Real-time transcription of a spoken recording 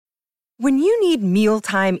When you need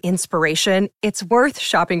mealtime inspiration, it's worth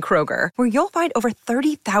shopping Kroger, where you'll find over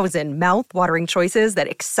 30,000 mouth-watering choices that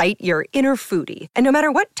excite your inner foodie. And no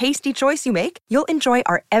matter what tasty choice you make, you'll enjoy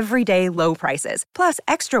our everyday low prices, plus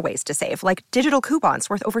extra ways to save, like digital coupons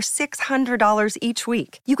worth over $600 each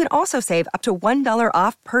week. You can also save up to $1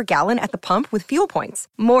 off per gallon at the pump with fuel points.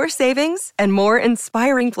 More savings and more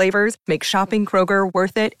inspiring flavors make shopping Kroger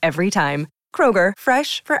worth it every time. Kroger,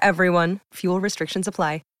 fresh for everyone. Fuel restrictions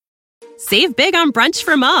apply. Save big on brunch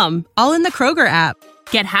for mom, all in the Kroger app.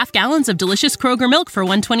 Get half gallons of delicious Kroger milk for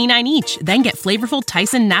 $1.29 each. Then get flavorful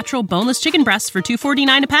Tyson natural boneless chicken breasts for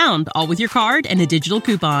 $2.49 a pound, all with your card and a digital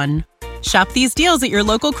coupon. Shop these deals at your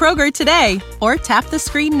local Kroger today, or tap the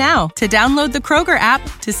screen now to download the Kroger app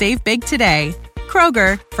to save big today.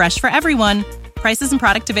 Kroger, fresh for everyone. Prices and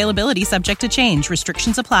product availability subject to change.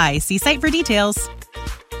 Restrictions apply. See site for details.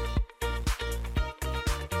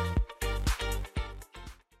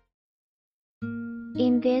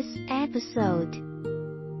 In this episode,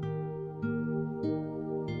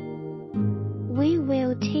 we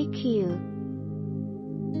will take you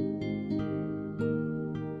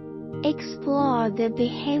explore the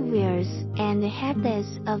behaviors and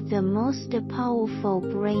habits of the most powerful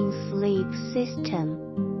brain sleep system.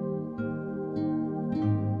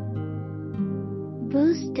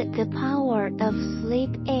 Boost the power of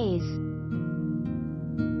sleep aids.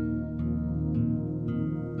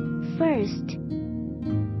 First,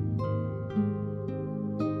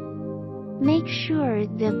 make sure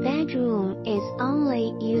the bedroom is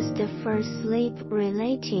only used for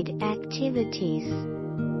sleep-related activities.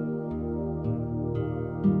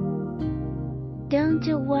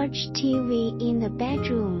 Don't watch TV in the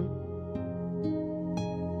bedroom.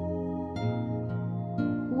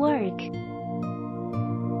 Work,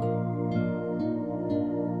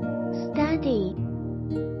 study,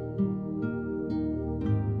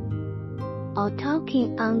 or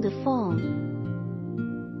talking on the phone.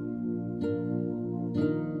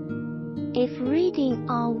 If reading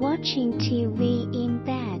or watching TV in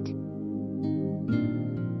bed,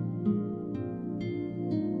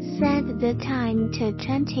 set the time to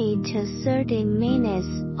 20 to 30 minutes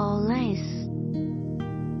or less.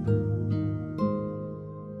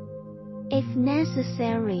 If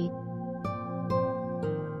necessary,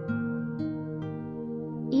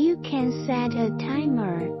 you can set a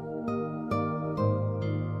timer.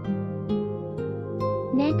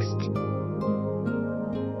 Next,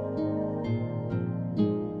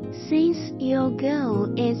 since your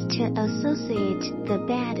goal is to associate the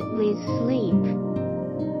bed with sleep,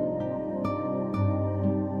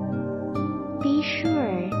 be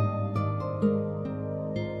sure,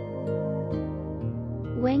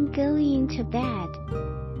 when going to bed,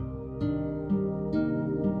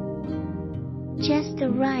 just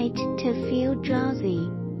right to feel drowsy.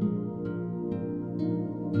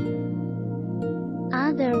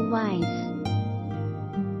 Otherwise,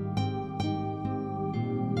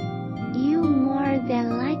 you more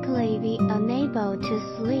than likely be unable to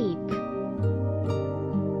sleep.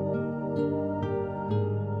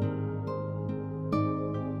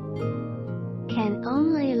 Can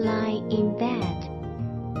only lie in bed,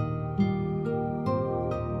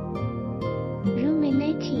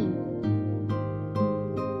 ruminating,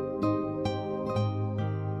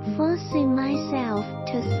 forcing myself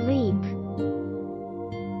to sleep.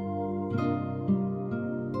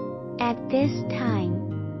 At this time,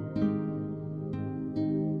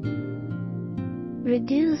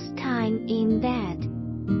 reduce time in bed.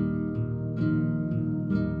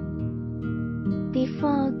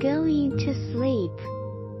 Before going to sleep,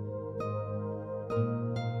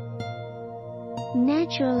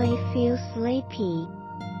 naturally feel sleepy.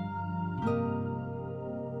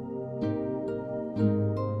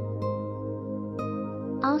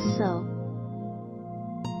 Also,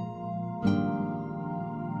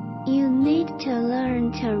 you need to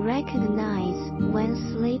learn to recognize when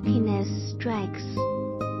sleepiness strikes.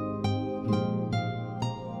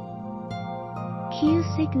 Cue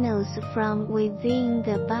signals from within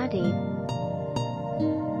the body,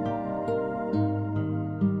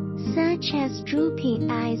 such as drooping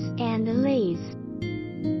eyes and lids,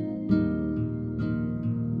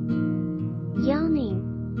 yawning,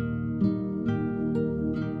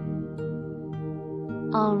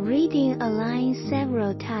 or reading a line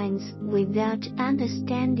several times without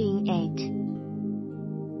understanding it.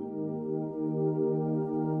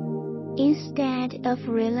 Instead of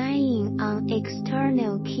relying on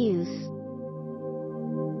external cues,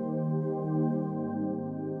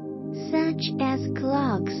 such as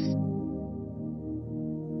clocks,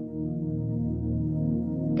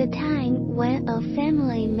 the time when a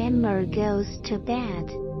family member goes to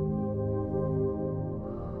bed,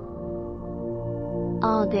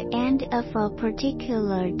 or the end of a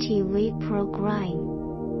particular TV program.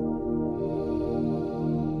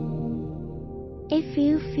 If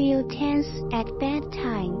you feel tense at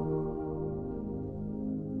bedtime,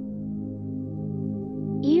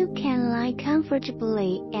 you can lie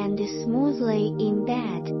comfortably and smoothly in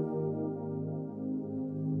bed.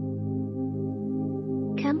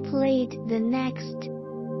 Complete the next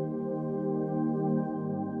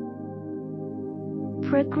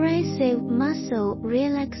progressive muscle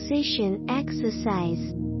relaxation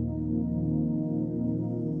exercise.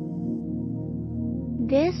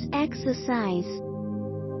 This exercise,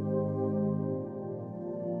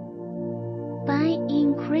 by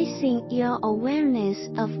increasing your awareness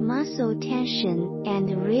of muscle tension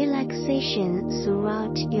and relaxation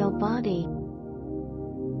throughout your body.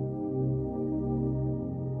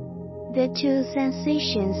 The two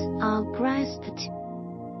sensations are grasped,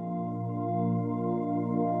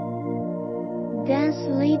 thus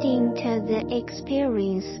leading to the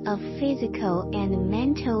experience of physical and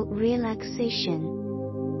mental relaxation.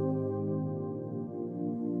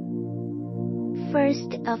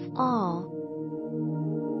 First of all,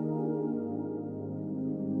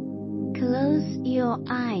 close your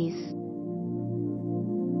eyes.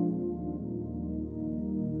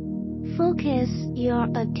 Focus your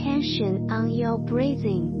attention on your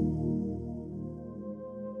breathing.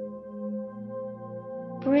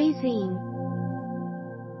 Breathe in.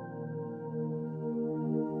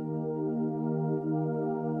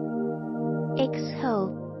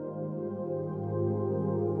 Exhale.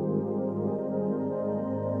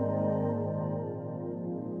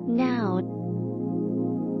 Now,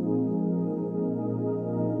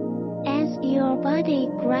 as your body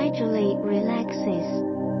gradually relaxes,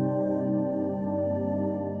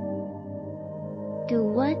 do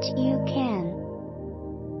what you can.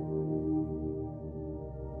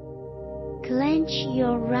 Clench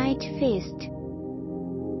your right fist.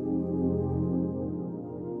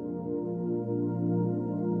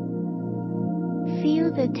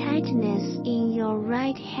 Feel the tightness in your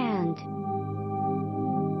right hand.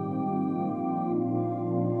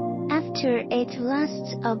 After it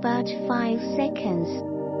lasts about 5 seconds,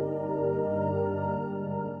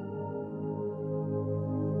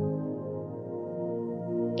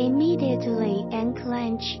 immediately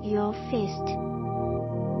unclench your fist.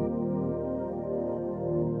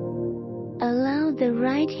 Allow the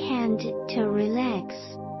right hand to relax.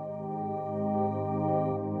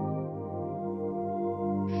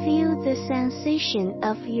 Feel the sensation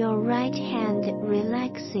of your right hand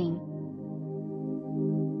relaxing,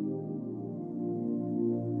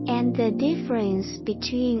 and the difference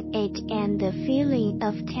between it and the feeling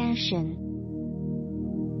of tension.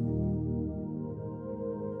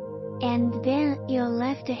 And then your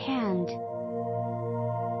left hand.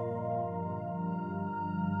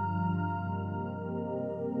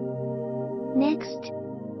 Next,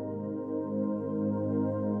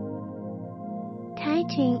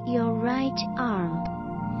 tighten your right arm.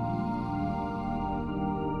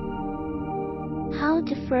 Hold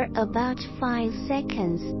for about 5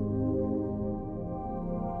 seconds.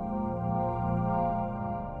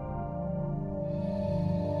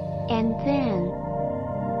 And then,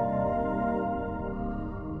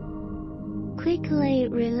 quickly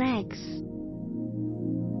relax.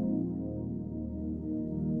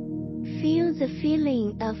 Feel the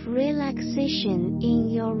feeling of relaxation in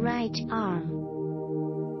your right arm.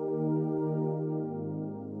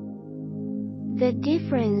 The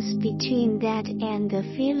difference between that and the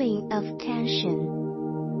feeling of tension.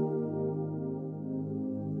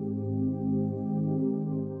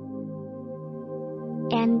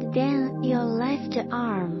 And then your left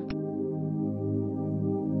arm.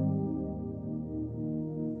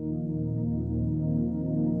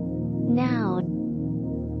 Now,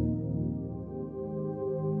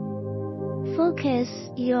 focus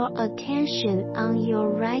your attention on your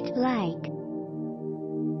right leg.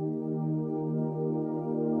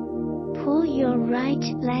 Pull your right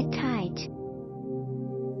leg tight.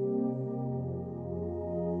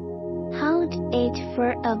 Hold it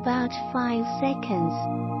for about 5 seconds.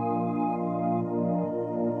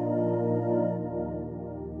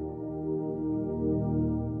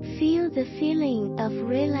 Feel the feeling of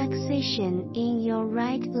relaxation in your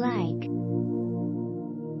right leg,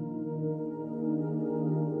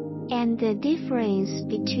 and the difference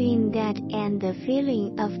between that and the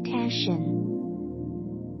feeling of tension.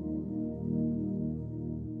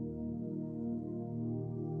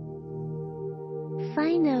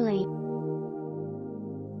 Finally,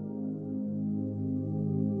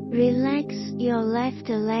 relax your left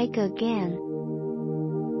leg again.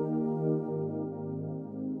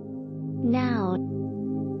 Now,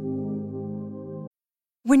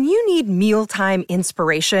 When you need mealtime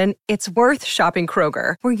inspiration, it's worth shopping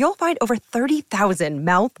Kroger, where you'll find over 30,000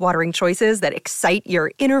 mouth-watering choices that excite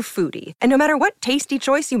your inner foodie. And no matter what tasty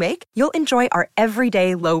choice you make, you'll enjoy our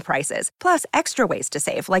everyday low prices, plus extra ways to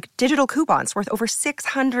save, like digital coupons worth over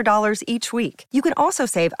 $600 each week. You can also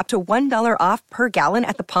save up to $1 off per gallon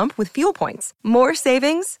at the pump with fuel points. More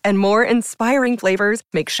savings and more inspiring flavors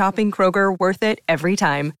make shopping Kroger worth it every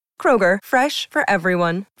time. Kroger, fresh for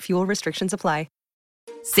everyone. Fuel restrictions apply.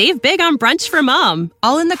 Save big on brunch for mom,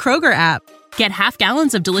 all in the Kroger app. Get half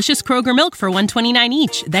gallons of delicious Kroger milk for $1.29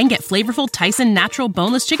 each. Then get flavorful Tyson natural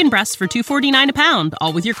boneless chicken breasts for $2.49 a pound,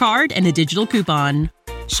 all with your card and a digital coupon.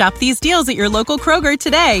 Shop these deals at your local Kroger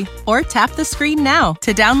today, or tap the screen now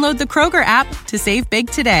to download the Kroger app to save big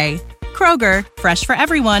today. Kroger, fresh for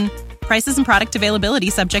everyone. Prices and product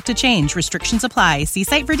availability subject to change. Restrictions apply. See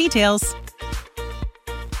site for details.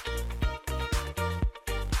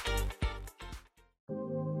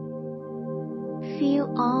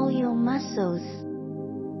 Feel all your muscles.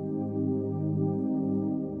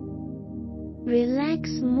 Relax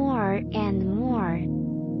more and more.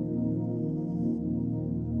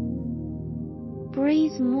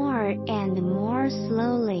 Breathe more and more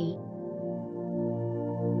slowly.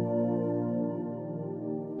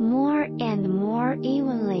 More and more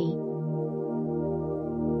evenly.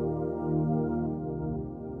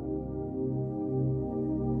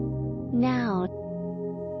 Now,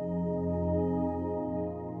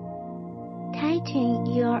 tighten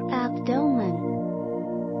your abdomen.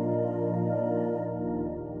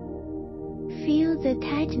 Feel the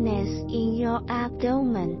tightness in your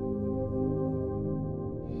abdomen.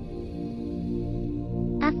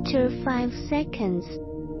 After 5 seconds,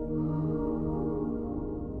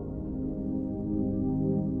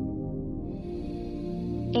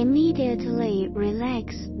 immediately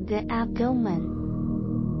relax the abdomen.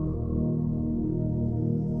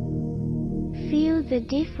 Feel the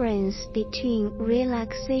difference between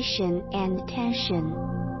relaxation and tension.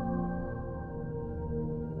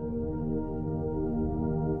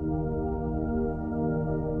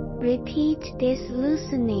 Repeat this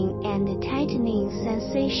loosening and tightening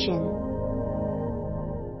sensation.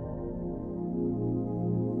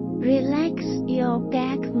 Relax your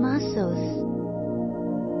back muscles.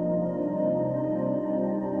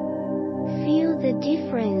 Feel the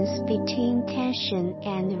difference between tension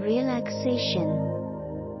and relaxation.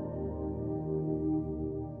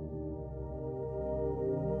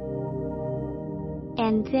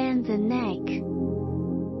 And then the neck.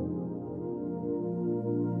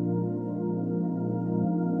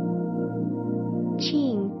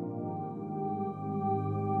 Chin.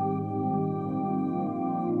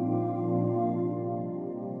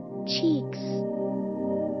 Cheeks.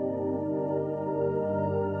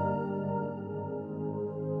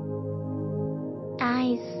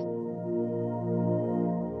 Eyes.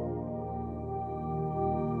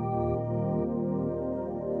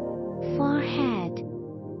 Forehead.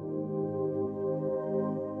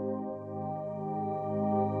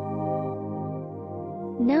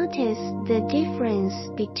 Notice the difference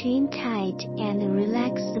between tight and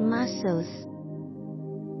relaxed muscles.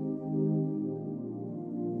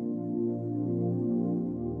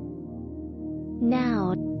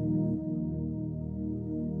 Now,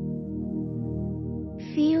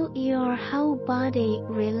 feel your whole body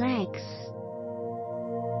relax.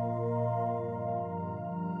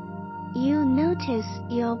 You notice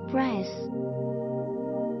your breath.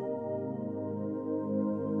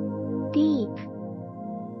 Deep.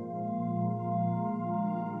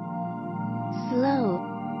 Slow.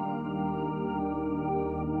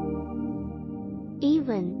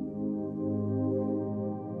 Even.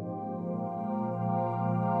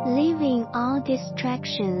 Leaving all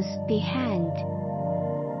distractions behind.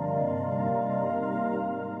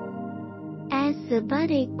 As the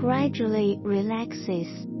body gradually relaxes,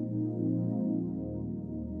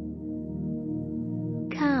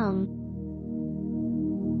 calm,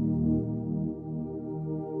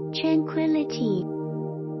 tranquility.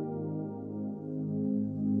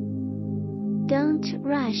 Don't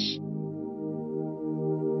rush.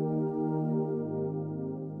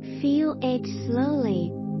 Feel it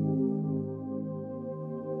slowly.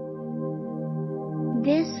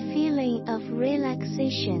 This feeling of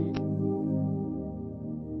relaxation.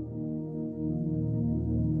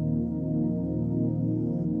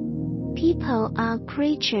 People are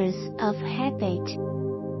creatures of habit.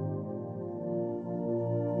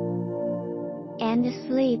 And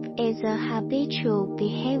sleep is a habitual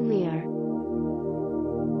behavior.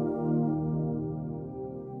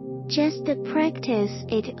 Just practice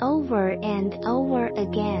it over and over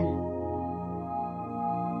again.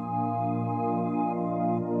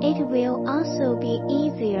 It will also be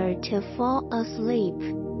easier to fall asleep.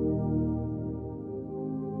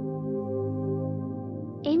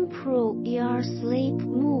 Improve your sleep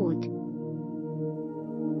mood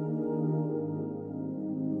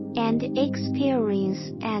and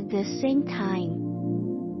experience at the same time.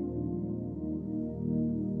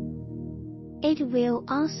 It will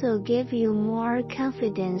also give you more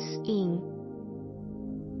confidence in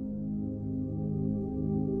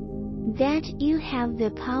that you have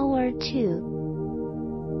the power to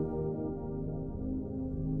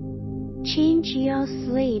change your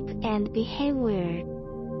sleep and behavior.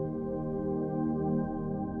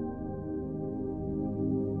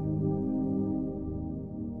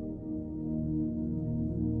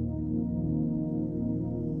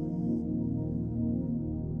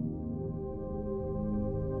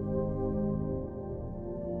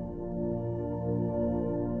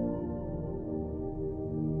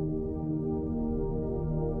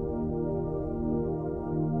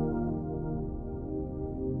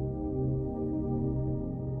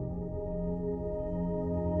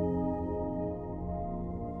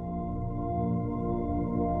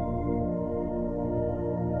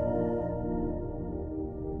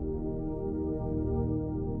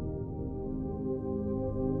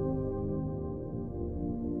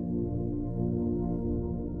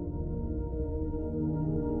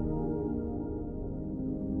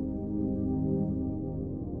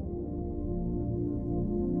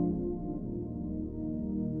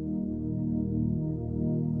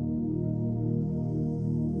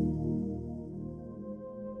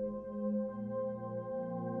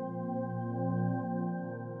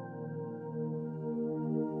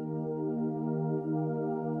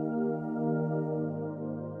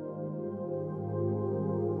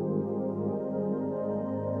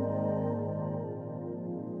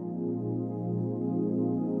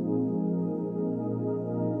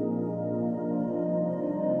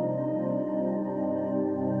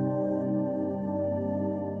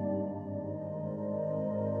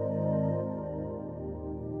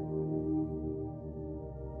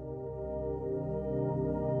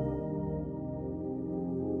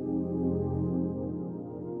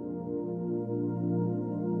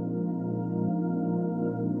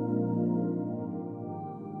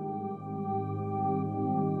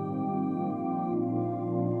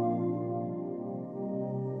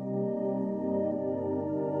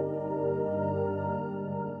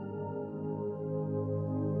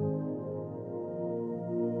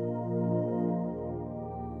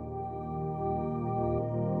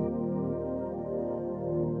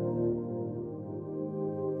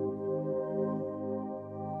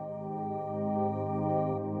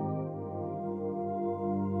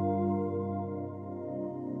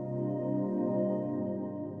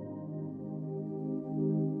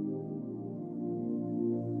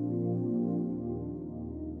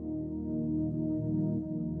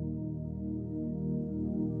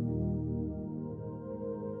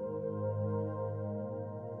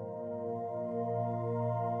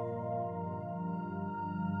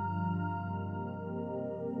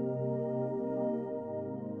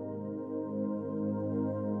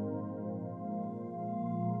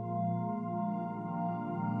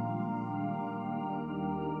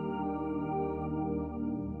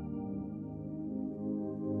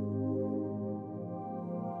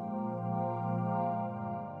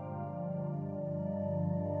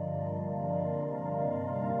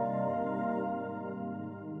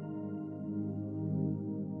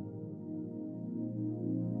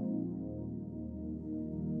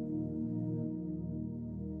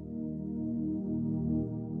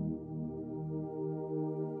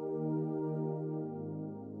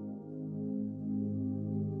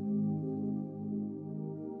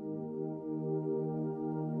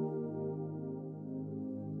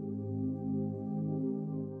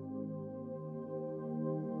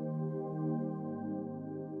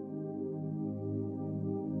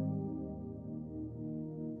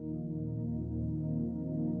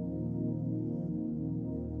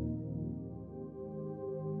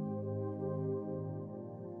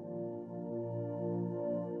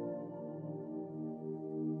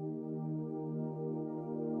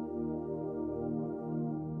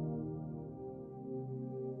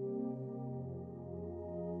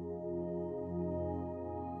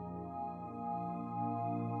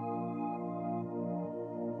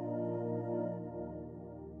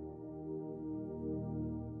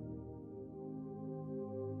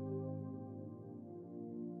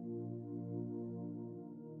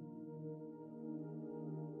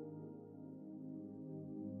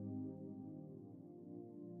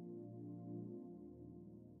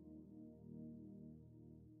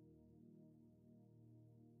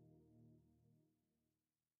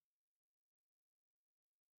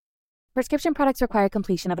 Prescription products require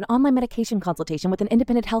completion of an online medication consultation with an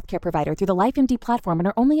independent healthcare provider through the LifeMD platform and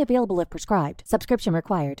are only available if prescribed. Subscription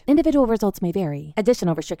required. Individual results may vary.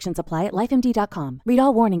 Additional restrictions apply at lifemd.com. Read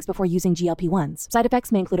all warnings before using GLP-1s. Side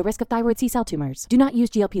effects may include a risk of thyroid C-cell tumors. Do not use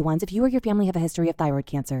GLP-1s if you or your family have a history of thyroid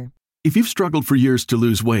cancer. If you've struggled for years to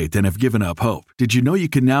lose weight and have given up hope, did you know you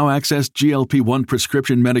can now access GLP-1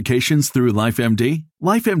 prescription medications through LifeMD?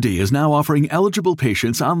 LifeMD is now offering eligible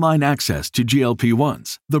patients online access to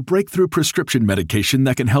GLP-1s, the breakthrough prescription medication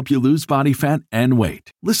that can help you lose body fat and weight.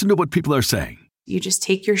 Listen to what people are saying. You just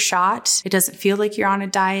take your shot. It doesn't feel like you're on a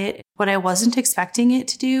diet. What I wasn't expecting it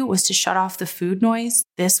to do was to shut off the food noise.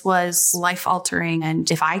 This was life-altering, and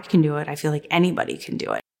if I can do it, I feel like anybody can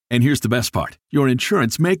do it. And here's the best part. Your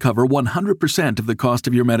insurance may cover 100% of the cost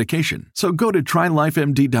of your medication. So go to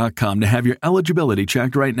TryLifeMD.com to have your eligibility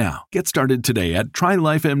checked right now. Get started today at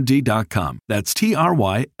TryLifeMD.com. That's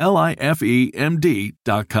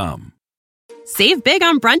TryLifeMD.com. Save big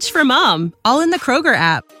on brunch for mom, all in the Kroger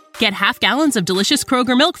app. Get half gallons of delicious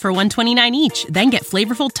Kroger milk for $1.29 each. Then get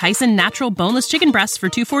flavorful Tyson natural boneless chicken breasts for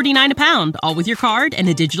 $2.49 a pound, all with your card and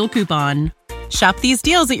a digital coupon. Shop these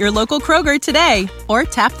deals at your local Kroger today, or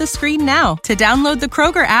tap the screen now to download the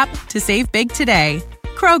Kroger app to save big today.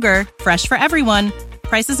 Kroger, fresh for everyone.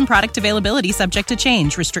 Prices and product availability subject to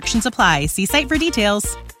change. Restrictions apply. See site for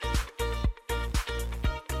details.